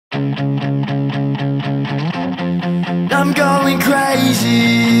I'm going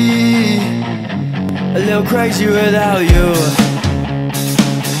crazy, a little crazy without you.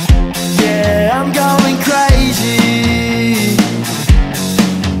 Yeah, I'm going crazy.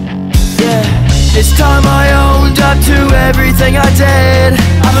 Yeah, this time I owned up to everything I did.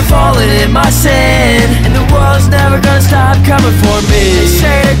 I've been falling in my sin, and the world's never gonna stop coming for me. They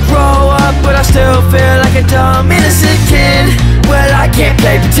say to grow up, but I still feel like a dumb, innocent kid. Well, I can't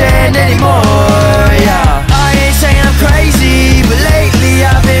play pretend anymore, yeah. I ain't saying I'm crazy, but lately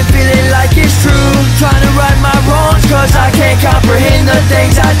I've been feeling like it's true. Trying to right my wrongs, cause I can't comprehend the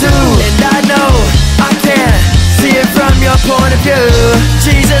things I do. And I know I can't see it from your point of view.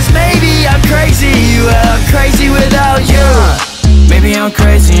 Jesus, maybe I'm crazy, well, I'm crazy without you. Maybe I'm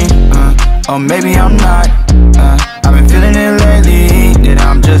crazy, or maybe I'm not. I've been feeling it lately, that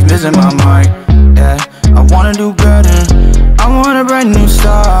I'm just missing my mark. Yeah, I wanna do better, I want a brand new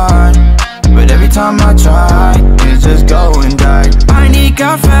start, but every time I try, it's just going dark. I need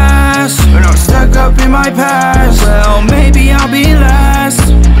God fast, but I'm stuck up in my past. Well, maybe I'll be last,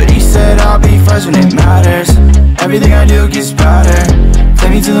 but he said I'll be first when it matters. Everything I do gets better,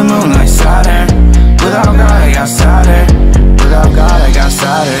 take me to the moon like Saturn. Without God I got sadder, without God I got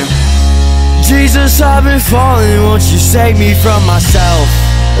sadder. Jesus, I've been falling, won't you save me from myself?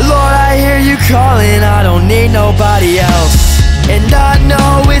 Lord, I hear you calling, I don't need nobody else. And I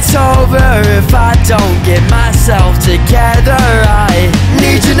know it's over if I don't get myself together. I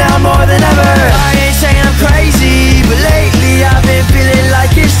need you now more than ever. I ain't saying I'm crazy, but lately I've been feeling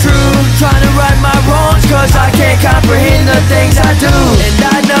like it's true. Trying to right my wrongs, cause I can't comprehend the things I do. And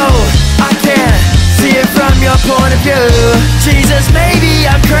I know I can't see it from your point of view. Jesus, maybe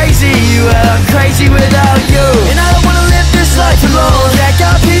I'm crazy, well, I'm crazy without you. And I don't wanna live this life alone. Yeah,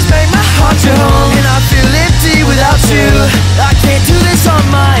 God, please make my heart your home. And I feel empty without you, I can't do this on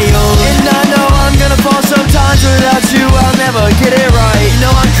my own. And I know I'm gonna fall sometimes without you, I'll never get it right. You know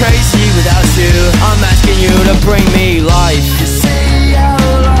I'm crazy without you, I'm asking you to bring me life.